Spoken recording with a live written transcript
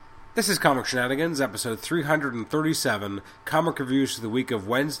This is Comic Shenanigans, episode 337, comic reviews for the week of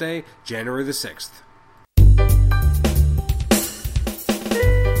Wednesday, January the 6th.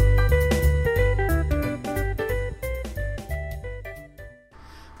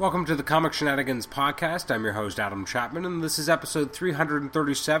 Welcome to the Comic Shenanigans podcast. I'm your host, Adam Chapman, and this is episode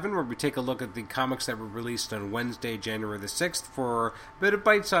 337, where we take a look at the comics that were released on Wednesday, January the 6th, for a bit of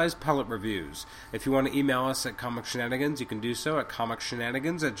bite-sized pellet reviews. If you want to email us at Comic Shenanigans, you can do so at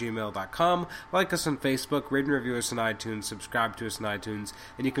comicshenanigans@gmail.com. Like us on Facebook, rate and review us on iTunes, subscribe to us on iTunes,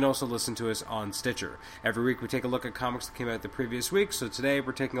 and you can also listen to us on Stitcher. Every week we take a look at comics that came out the previous week, so today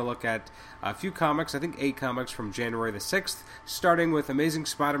we're taking a look at a few comics, I think 8 comics from January the 6th, starting with Amazing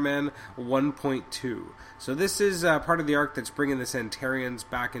Spider-Man 1.2. So this is part of the arc that's bringing the Centurions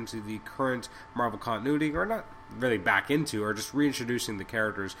back into the current Marvel continuity, or not really back into, or just reintroducing the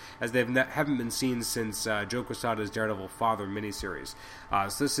characters as they haven't been seen since Joe Quesada's Daredevil Father miniseries.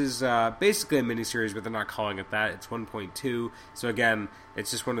 So this is basically a miniseries, but they're not calling it that. It's 1.2. So again,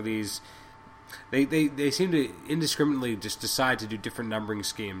 it's just one of these. They seem to indiscriminately just decide to do different numbering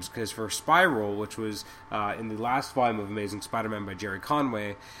schemes, because for Spiral, which was in the last volume of Amazing Spider-Man by Jerry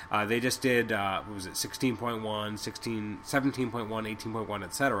Conway, they just did, 16.1, 17.1, 18.1,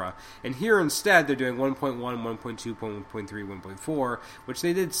 etc. And here instead they're doing 1.1, 1.2, 1.3, 1.4, which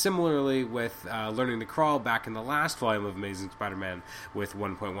they did similarly with Learning to Crawl back in the last volume of Amazing Spider-Man with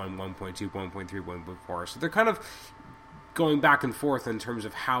 1.1, 1.2, 1.3, 1.4. So they're kind of going back and forth in terms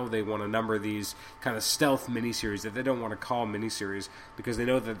of how they want to number these kind of stealth miniseries that they don't want to call miniseries, because they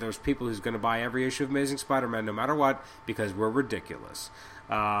know that there's people who's going to buy every issue of Amazing Spider-Man no matter what, because we're ridiculous.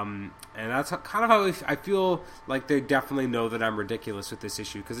 And that's kind of how I feel like they definitely know that I'm ridiculous with this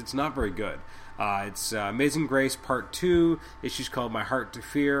issue, because it's not very good. It's Amazing Grace Part 2, issue's called My Heart to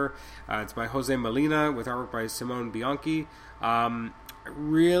Fear. It's by Jose Molina with artwork by Simone Bianchi. I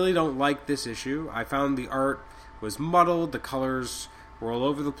really don't like this issue. I found the art was muddled, the colors were all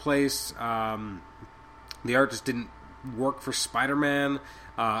over the place, the art just didn't work for Spider-Man.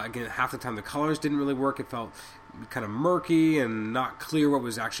 Again, half the time the colors didn't really work. It felt kind of murky and not clear what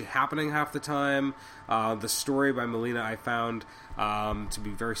was actually happening half the time. The story by Molina I found to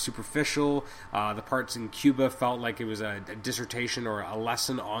be very superficial. The parts in Cuba felt like it was a dissertation or a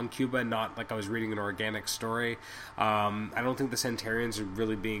lesson on Cuba, not like I was reading an organic story. I don't think the Centurions are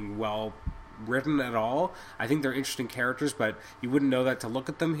really being well written at all. I think they're interesting characters, but you wouldn't know that to look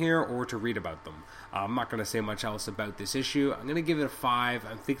at them here or to read about them. I'm not going to say much else about this issue. I'm going to give it a 5.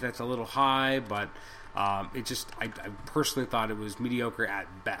 I think that's a little high, but I personally thought it was mediocre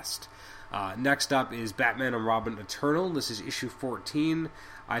at best. Next up is Batman and Robin Eternal. This is issue 14.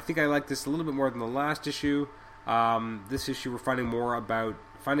 I think I like this a little bit more than the last issue. This issue we're finding out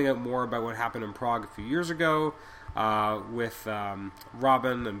more about what happened in Prague a few years ago. With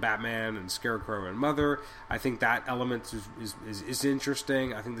Robin and Batman and Scarecrow and Mother. I think that element is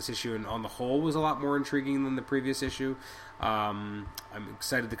interesting. I think this issue on the whole was a lot more intriguing than the previous issue. I'm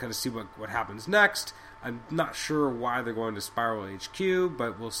excited to kind of see what happens next. I'm not sure why they're going to Spiral HQ,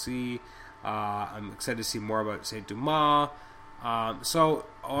 but we'll see. I'm excited to see more about Saint Dumas. So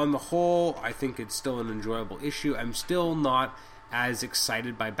on the whole, I think it's still an enjoyable issue. I'm still not as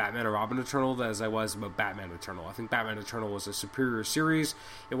excited by Batman and Robin Eternal as I was about Batman Eternal. I think Batman Eternal was a superior series.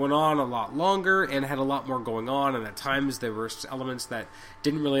 It went on a lot longer and had a lot more going on, and at times there were elements that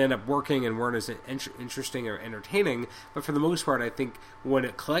didn't really end up working and weren't as interesting or entertaining, but for the most part, I think when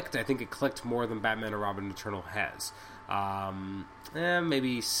it clicked, more than Batman and Robin Eternal has.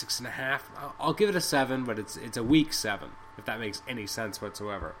 Maybe 6.5. I'll give it a 7, but it's a weak 7, if that makes any sense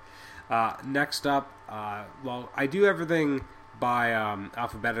whatsoever. Next up, I do everything by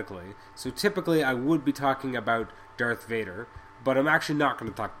alphabetically, so typically I would be talking about Darth Vader, but I'm actually not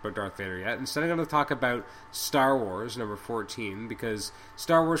going to talk about Darth Vader yet. Instead, I'm going to talk about Star Wars number 14, because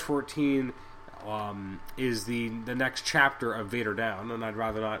Star Wars 14 is the next chapter of Vader Down, and I'd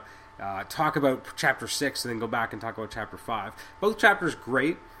rather not talk about chapter 6 and then go back and talk about chapter 5. Both chapters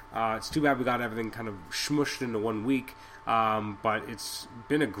great. It's too bad we got everything kind of smushed into 1 week, but it's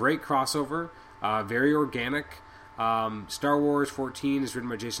been a great crossover, very organic. Star Wars 14 is written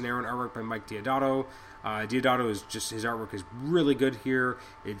by Jason Aaron, artwork by Mike Deodato. Deodato is just, his artwork is really good here.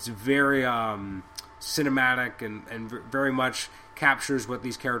 It's very cinematic and very much captures what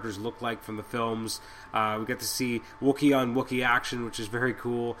these characters look like from the films. We get to see Wookiee on Wookiee action, which is very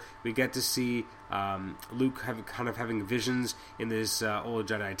cool. We get to see Luke having visions in this old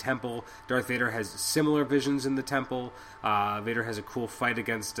Jedi temple. Darth Vader has similar visions in the temple. Vader has a cool fight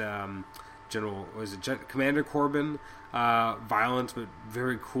against Commander Corbin. Violent, but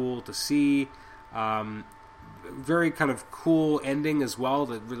very cool to see. very kind of cool ending as well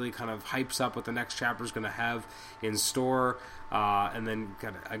that really kind of hypes up what the next chapter is going to have in store. And then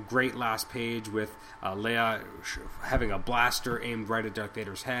got a great last page with Leia having a blaster aimed right at Darth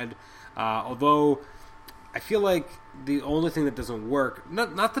Vader's head. Although I feel like the only thing that doesn't work,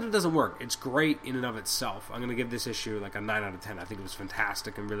 not that it doesn't work, it's great in and of itself. I'm going to give this issue like a 9 out of 10. I think it was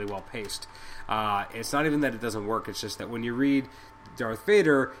fantastic and really well paced. It's not even that it doesn't work, it's just that when you read Darth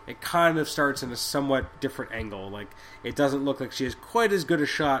Vader, it kind of starts in a somewhat different angle. Like, it doesn't look like she has quite as good a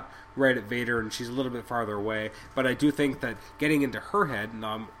shot right at Vader, and she's a little bit farther away. But I do think that getting into her head, and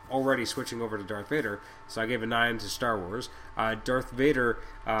I'm already switching over to Darth Vader, so I gave a 9 to Star Wars. Darth Vader,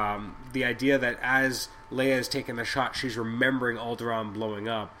 the idea that as Leia is taking a shot, she's remembering Alderaan blowing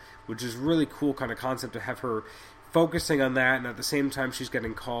up, which is really cool kind of concept to have her focusing on that, and at the same time she's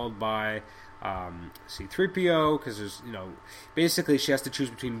getting called by C-3PO, because there's, basically she has to choose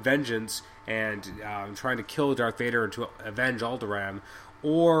between vengeance and trying to kill Darth Vader to avenge Alderaan,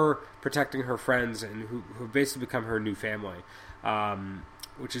 or protecting her friends and who basically become her new family,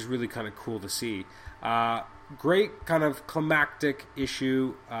 which is really kind of cool to see. Great kind of climactic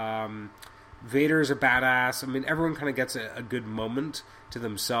issue. Vader's a badass. I mean, everyone kind of gets a good moment to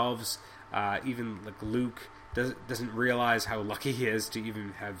themselves. Even like Luke doesn't realize how lucky he is to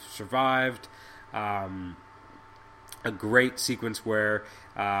even have survived. A great sequence where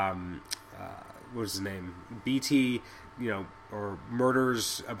what was his name? BT, or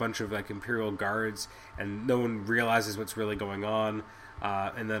murders a bunch of like Imperial guards, and no one realizes what's really going on.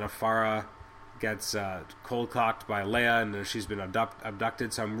 And then Afara gets cold-cocked by Leia, and she's been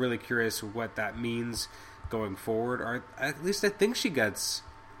abducted. So I'm really curious what that means going forward. Or at least I think she gets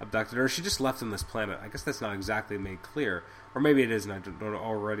abducted, or she just left on this planet. I guess that's not exactly made clear, or maybe it is, and I don't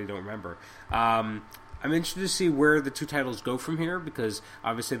remember. I'm interested to see where the two titles go from here, because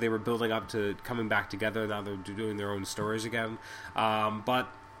obviously they were building up to coming back together. Now they're doing their own stories again. But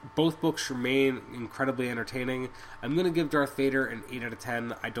both books remain incredibly entertaining. I'm going to give Darth Vader an 8 out of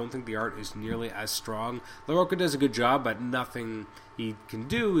 10. I don't think the art is nearly as strong. LaRocca does a good job, but nothing he can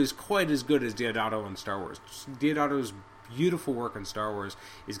do is quite as good as Deodato on Star Wars. Deodato's beautiful work on Star Wars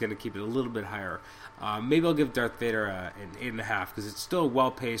is going to keep it a little bit higher. Maybe I'll give Darth Vader an 8.5, because it's still a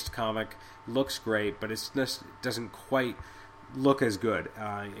well-paced comic, looks great, but it just doesn't quite look as good.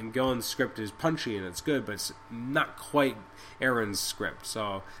 And Gillen's script is punchy and it's good, but it's not quite Aaron's script.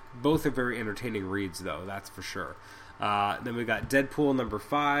 So both are very entertaining reads, though, that's for sure. Then we got Deadpool number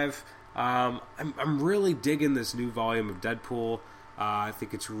 5. I'm really digging this new volume of Deadpool. I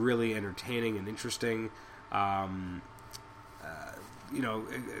think it's really entertaining and interesting.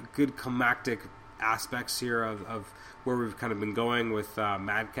 Good climactic aspects here of where we've kind of been going with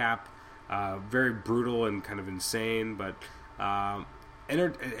Madcap. Very brutal and kind of insane, but an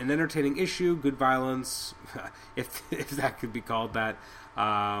entertaining issue, good violence, if that could be called that.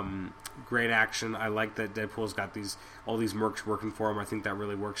 Great action. I like that Deadpool's got all these mercs working for him. I think that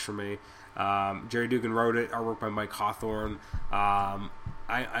really works for me. Jerry Dugan wrote it, artwork by Mike Hawthorne. I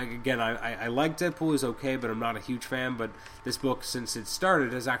like Deadpool is okay, but I'm not a huge fan. But this book, since it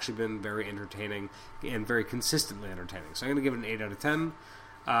started, has actually been very entertaining and very consistently entertaining. So I'm going to give it an 8 out of 10.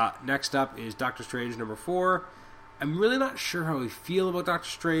 Next up is Doctor Strange number 4. I'm really not sure how I feel about Doctor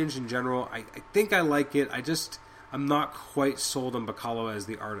Strange in general. I think I like it. I'm not quite sold on Bacalo as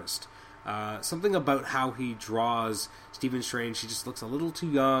the artist. Something about how he draws Stephen Strange, he just looks a little too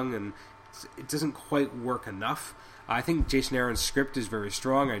young, and it doesn't quite work enough. I think Jason Aaron's script is very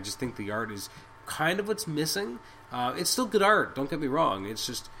strong. I just think the art is kind of what's missing. It's still good art, don't get me wrong. It's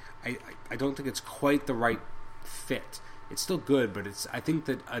just, I don't think it's quite the right fit. It's still good, but I think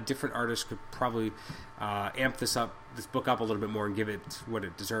that a different artist could probably amp this book up a little bit more and give it what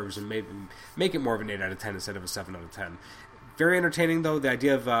it deserves, and maybe make it more of an 8 out of 10 instead of a 7 out of 10. Very entertaining, though. The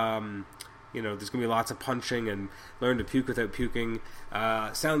idea of there's going to be lots of punching and learn to puke without puking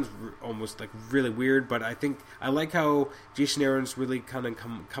sounds almost like really weird, but I think I like how Jason Aaron's really kind of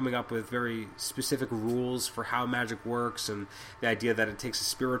coming up with very specific rules for how magic works, and the idea that it takes a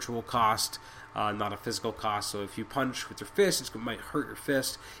spiritual cost, not a physical cost. So if you punch with your fist, it might hurt your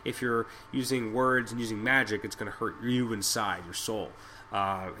fist. If you're using words and using magic, it's going to hurt you inside, your soul.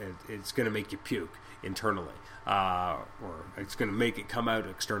 It's going to make you puke internally, or it's going to make it come out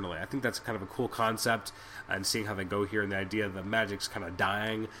externally. I think that's kind of a cool concept, and seeing how they go here, and the idea of the magic's kind of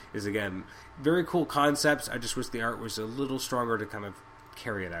dying is, again, very cool concepts. I just wish the art was a little stronger to kind of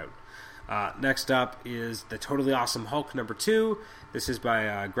carry it out. Next up is The Totally Awesome Hulk number 2. This is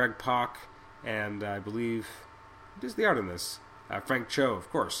by Greg Pak, and I believe, who's the art in this? Frank Cho, of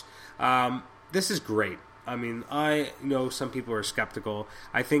course. This is great. I mean, I know some people are skeptical.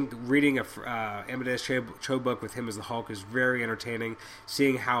 I think reading a Amadeus Cho book with him as the Hulk is very entertaining.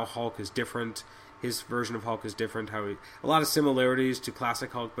 Seeing how Hulk is different, his version of Hulk is different. A lot of similarities to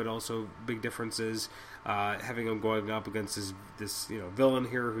classic Hulk, but also big differences. Having him going up against this villain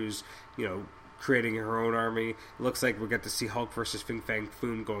here who's creating her own army. It looks like we get to see Hulk versus Fin Fang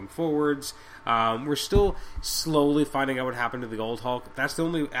Foom going forwards. We're still slowly finding out what happened to the old Hulk. That's the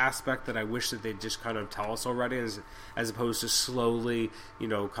only aspect that I wish that they'd just kind of tell us already, as opposed to slowly,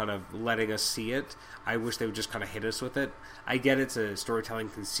 kind of letting us see it. I wish they would just kind of hit us with it. I get it's a storytelling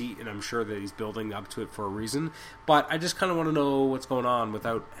conceit, and I'm sure that he's building up to it for a reason, but I just kind of want to know what's going on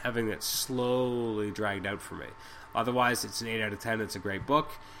without having it slowly dragged out for me. Otherwise, it's an 8 out of 10. It's a great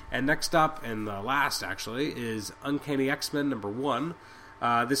book. And next up, and the last actually, is Uncanny X-Men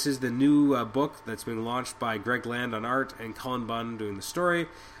 #1. This is the new book that's being launched by Greg Land on art and Cullen Bunn doing the story.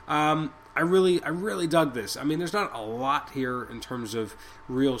 I really dug this. I mean, there's not a lot here in terms of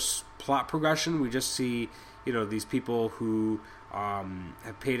real plot progression. We just see, these people who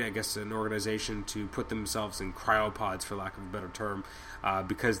have paid, I guess, an organization to put themselves in cryopods, for lack of a better term,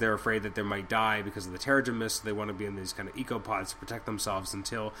 because they're afraid that they might die because of the Terrigen Mist. So they want to be in these kind of ecopods to protect themselves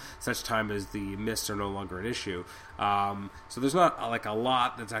until such time as the mists are no longer an issue. So there's not a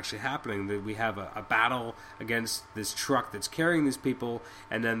lot that's actually happening. We have a battle against this truck that's carrying these people,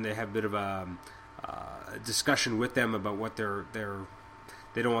 and then they have a bit of a discussion with them about what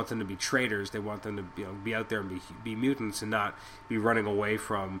they don't want them to be traitors. They want them to be out there and be mutants and not be running away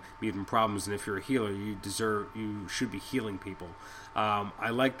from mutant problems. And if you're a healer, you should be healing people. I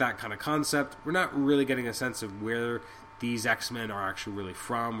like that kind of concept. We're not really getting a sense of where these X-Men are actually really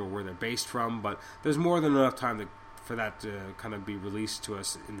from or where they're based from, but there's more than enough time for that to kind of be released to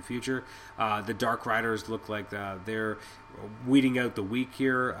us in the future. The Dark Riders look like they're weeding out the weak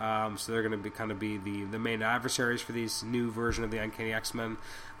here, so they're going to be the main adversaries for this new version of the Uncanny X-Men.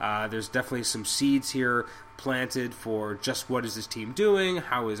 There's definitely some seeds here planted for just what is this team doing,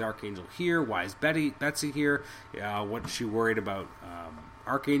 how is Archangel here, why is Betsy here, what is she worried about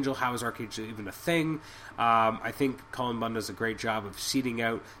Archangel, how is Archangel even a thing. I think Cullen Bunn does a great job of seeding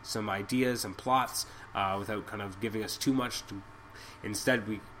out some ideas and plots without kind of giving us too much. Instead,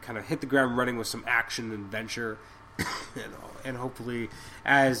 we kind of hit the ground running with some action and adventure. And hopefully,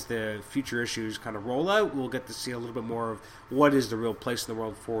 as the future issues kind of roll out, we'll get to see a little bit more of what is the real place in the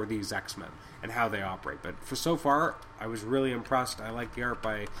world for these X-Men and how they operate. But for so far, I was really impressed. I like the art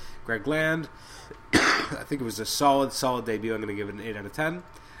by Greg Land. I think it was a solid debut. I'm going to give it an 8 out of 10.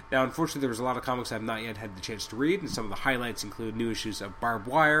 Now, unfortunately, there was a lot of comics I have not yet had the chance to read, and some of the highlights include new issues of Barbed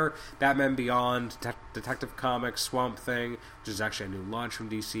Wire, Batman Beyond, Detective Comics, Swamp Thing, which is actually a new launch from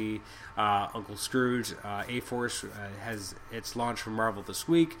DC, Uncle Scrooge, A-Force has its launch from Marvel this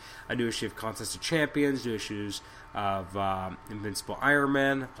week, a new issue of Contest of Champions, new issues of Invincible Iron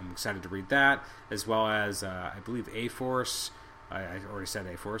Man. I'm excited to read that, as well as, I believe, A-Force. I already said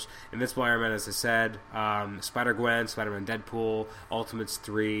A-Force. Invincible Iron Man, as I said. Spider-Gwen, Spider-Man Deadpool, Ultimates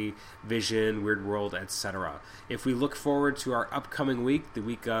 3, Vision, Weird World, etc. If we look forward to our upcoming week, the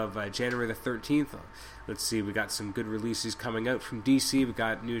week of January the 13th, let's see, we got some good releases coming out from DC. We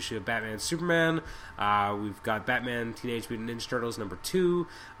got new issue of Batman and Superman. We've got Batman Teenage Mutant Ninja Turtles #2,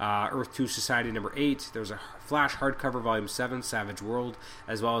 Earth 2 Society #8. There's a Flash hardcover volume 7, Savage World,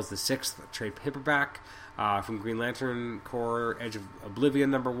 as well as the 6th trade paperback. From Green Lantern Corps, Edge of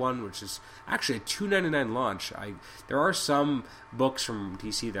Oblivion #1, which is actually a $2.99 launch. There are some books from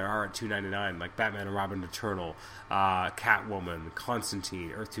DC that are at $2.99, like Batman and Robin Eternal, Catwoman,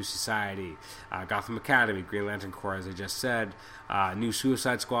 Constantine, Earth 2 Society, Gotham Academy, Green Lantern Corps, as I just said, new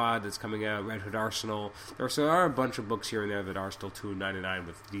Suicide Squad that's coming out, Red Hood Arsenal. There are a bunch of books here and there that are still $2.99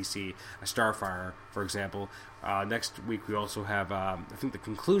 with DC, Starfire, for example. Next week we also have, I think, the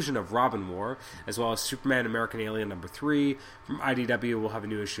conclusion of Robin War, as well as Superman American Alien #3. From IDW we'll have a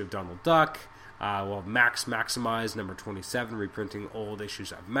new issue of Donald Duck. We'll have Max Maximize #27, reprinting old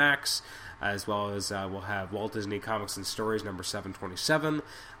issues of Max, as well as we'll have Walt Disney Comics and Stories #727.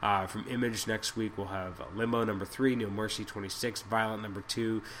 From Image next week we'll have Limbo #3, No Mercy 26, Violent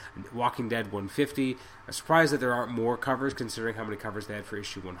 #2, Walking Dead 150. I'm surprised that there aren't more covers, considering how many covers they had for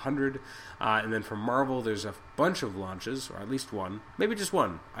issue 100. And then from Marvel, there's a bunch of launches, or at least one, maybe just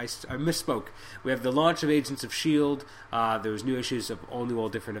one. I misspoke. We have the launch of Agents of S.H.I.E.L.D. There was new issues of All New, All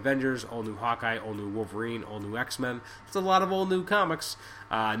Different Avengers, All New Hawkeye, Hawkeye, all new Wolverine, all new X-Men. It's a lot of all new comics.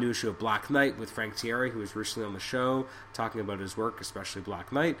 New issue of Black Knight with Frank Thierry, who was recently on the show, talking about his work, especially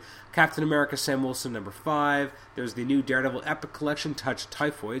Black Knight. Captain America Sam Wilson, number 5. There's the new Daredevil Epic Collection, Touch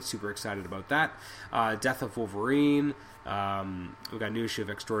Typhoid. Super excited about that. Death of Wolverine. We've got a new issue of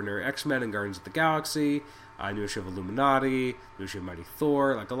Extraordinary X-Men and Guardians of the Galaxy. A new issue of Illuminati, new issue of Mighty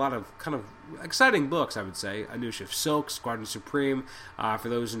Thor, like a lot of kind of exciting books, I would say. A new issue of Silk, Squadron Supreme. For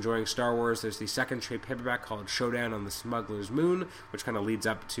those enjoying Star Wars, there's the second trade paperback called Showdown on the Smuggler's Moon, which kind of leads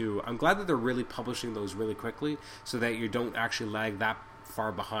up to... I'm glad that they're really publishing those really quickly so that you don't actually lag that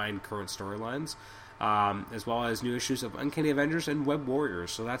far behind current storylines. As well as new issues of Uncanny Avengers and Web Warriors.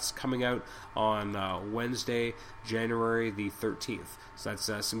 So that's coming out on Wednesday, January the 13th. So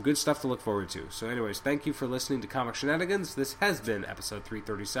that's some good stuff to look forward to. So anyways, thank you for listening to Comic Shenanigans. This has been episode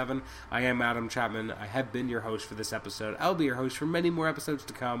 337. I am Adam Chapman. I have been your host for this episode. I'll be your host for many more episodes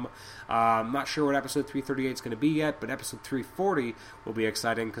to come. I'm not sure what episode 338 is going to be yet, but episode 340 will be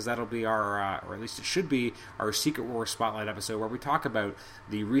exciting because that'll be our, or at least it should be, our Secret Wars Spotlight episode where we talk about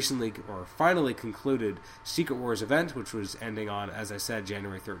the recently or finally concluded Secret Wars event, which was ending on, as I said,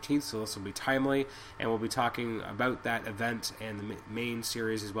 January 13th. So this will be timely, and we'll be talking about that event and the main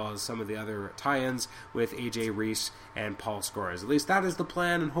series as well as some of the other tie-ins with AJ Reese and Paul Scores. At least that is the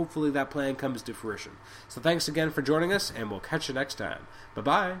plan, and hopefully that plan comes to fruition. So thanks again for joining us, and we'll catch you next time.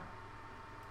 Bye-bye.